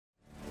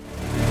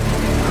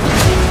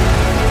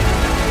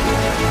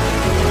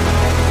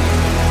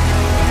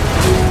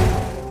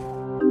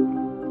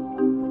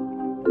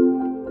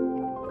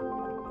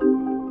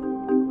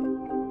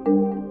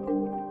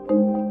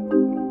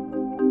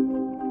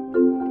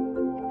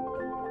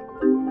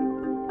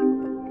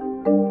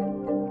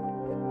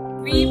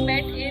We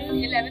met in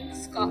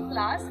 11th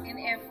class in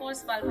Air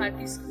Force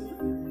Balbharti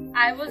School.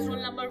 I was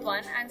roll number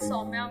 1 and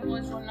Soumya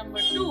was roll number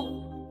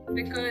 2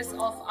 because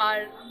of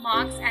our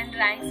marks and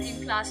ranks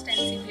in class 10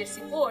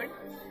 CBSE board.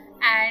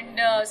 And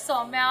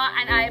Soumya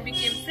and I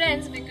became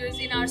friends because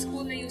in our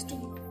school they used to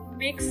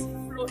mix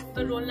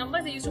the roll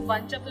numbers, they used to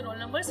bunch up the roll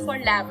numbers for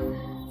lab.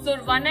 So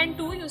 1 and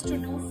 2 used to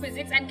do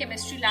physics and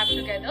chemistry lab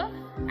together,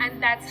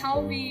 and that's how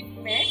we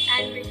met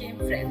and became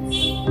friends.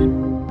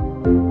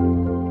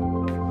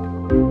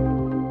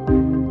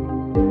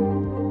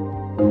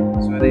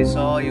 So when I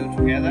saw you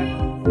together,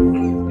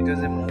 it was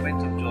a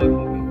moment of joy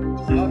for me.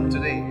 Not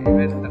today,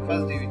 but the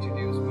first day you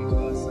introduced me to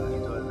us,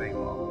 it was very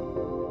warm.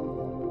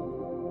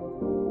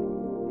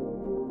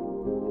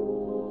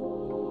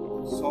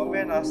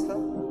 Soumya and Aastha,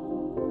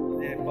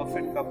 they're a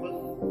perfect couple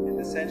in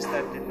the sense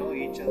that they know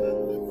each other.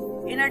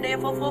 In a day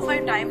for 4 or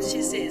 5 times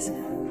she says,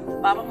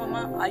 "Baba,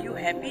 Mama, are you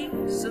happy?"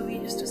 So we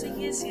used to say,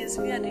 yes,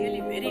 we are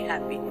really very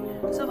happy.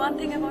 So one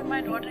thing about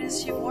my daughter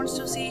is she wants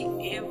to see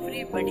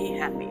everybody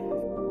happy.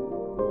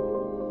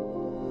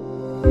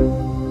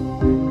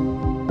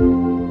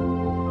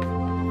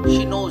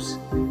 She knows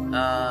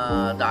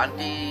the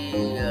auntie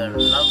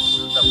loves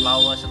the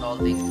flowers and all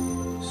things.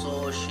 So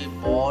she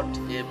bought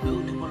a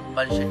beautiful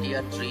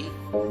panchatia tree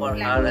for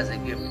her as a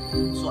gift.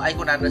 So I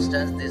could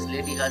understand this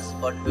lady has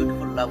got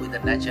beautiful love with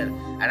the nature,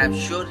 and I'm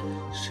sure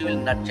she will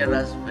nurture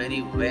us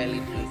very well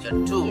in future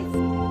too.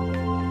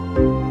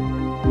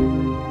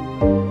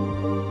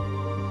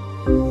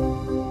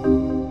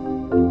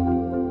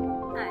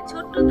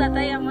 ছোট্ট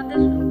দাদাই আমাদের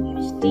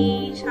মিষ্টি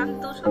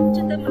শান্ত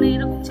সবচেয়ে মানে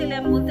এরকম ছেলে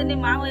আমি বলতে নেই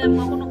মা হয়ে আমি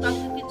কখনো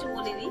কাউকে কিছু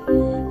বলিনি,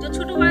 যে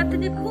ছোটবেলা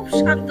থেকে খুব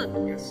শান্ত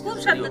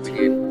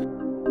ছিলেন।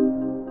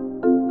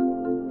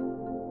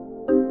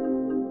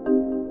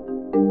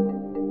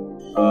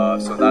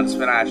 So that's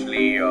when I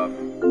actually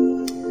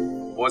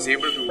was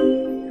able to,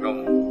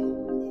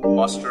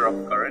 muster up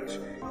courage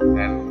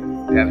and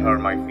tell her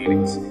my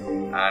feelings.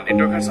 And it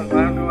took her some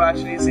time to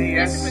actually say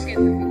yes. Reciprocate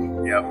the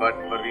feelings. Yeah, but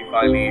we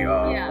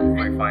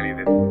finally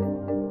did.